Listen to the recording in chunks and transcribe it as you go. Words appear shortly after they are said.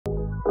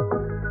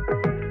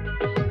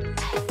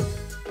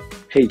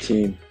Hey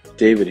team,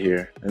 David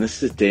here, and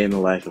this is a day in the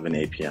life of an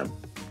APM.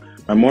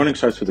 My morning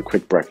starts with a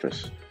quick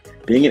breakfast.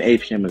 Being an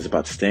APM is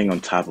about staying on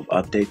top of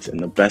updates, and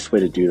the best way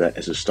to do that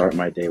is to start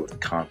my day with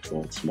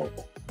Confluence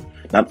Mobile.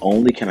 Not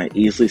only can I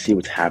easily see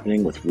what's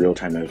happening with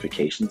real-time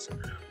notifications,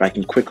 but I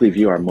can quickly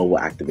view our mobile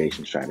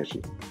activation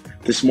strategy.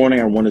 This morning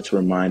I wanted to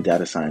remind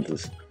data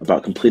scientists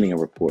about completing a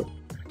report,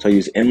 so I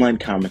use inline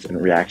comments and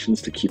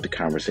reactions to keep the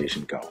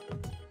conversation going.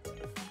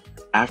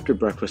 After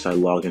breakfast, I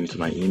log into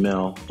my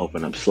email,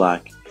 open up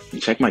Slack,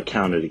 and check my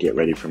calendar to get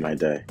ready for my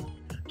day.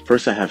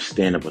 First, I have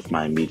stand-up with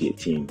my immediate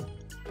team.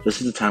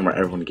 This is the time where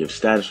everyone gives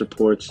status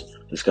reports,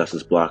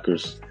 discusses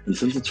blockers, and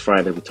since it's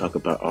Friday, we talk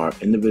about our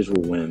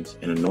individual wins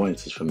and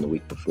annoyances from the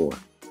week before.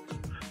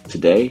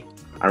 Today,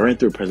 I ran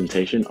through a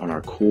presentation on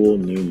our cool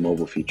new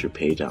mobile feature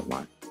page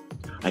outline.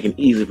 I can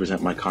easily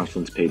present my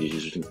Confluence pages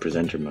using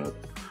presenter mode.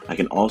 I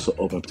can also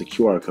open up the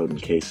QR code in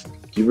case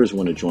viewers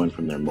want to join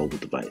from their mobile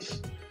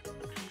device.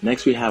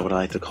 Next, we have what I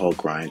like to call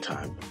grind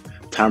time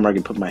where I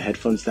can put my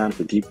headphones down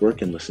for deep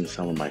work and listen to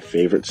some of my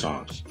favorite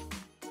songs.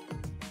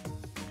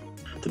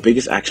 The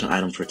biggest action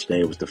item for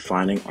today was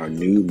defining our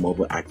new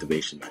mobile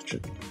activation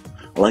metric.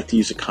 I like to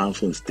use a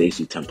Confluence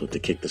DACI template to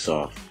kick this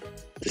off.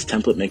 This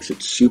template makes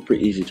it super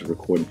easy to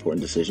record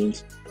important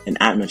decisions and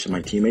mention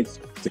my teammates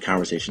as the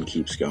conversation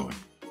keeps going.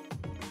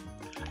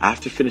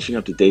 After finishing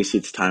up the DACI,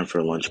 it's time for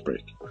a lunch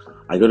break.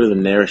 I go to the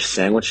nearest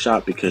sandwich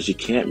shop because you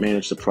can't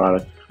manage the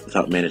product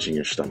without managing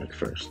your stomach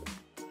first.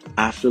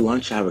 After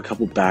lunch, I have a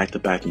couple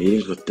back-to-back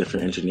meetings with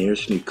different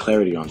engineers who need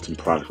clarity on some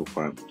product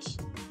requirements.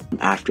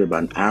 After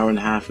about an hour and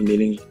a half of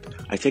meeting,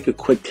 I take a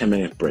quick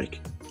 10-minute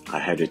break. I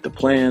hydrate the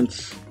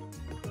plants,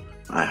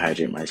 I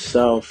hydrate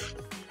myself,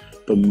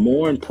 but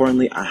more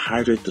importantly, I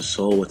hydrate the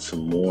soul with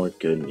some more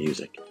good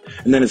music.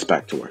 And then it's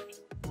back to work.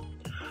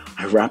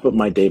 I wrap up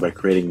my day by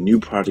creating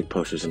new project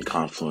posters in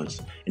Confluence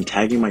and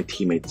tagging my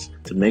teammates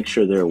to make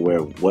sure they're aware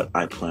of what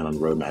I plan on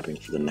roadmapping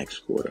for the next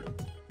quarter.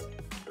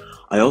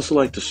 I also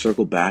like to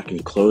circle back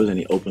and close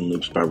any open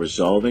loops by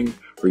resolving,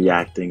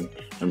 reacting,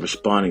 and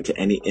responding to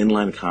any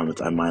inline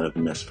comments I might have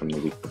missed from the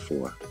week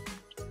before.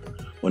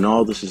 When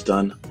all this is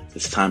done,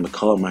 it's time to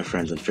call up my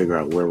friends and figure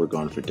out where we're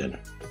going for dinner.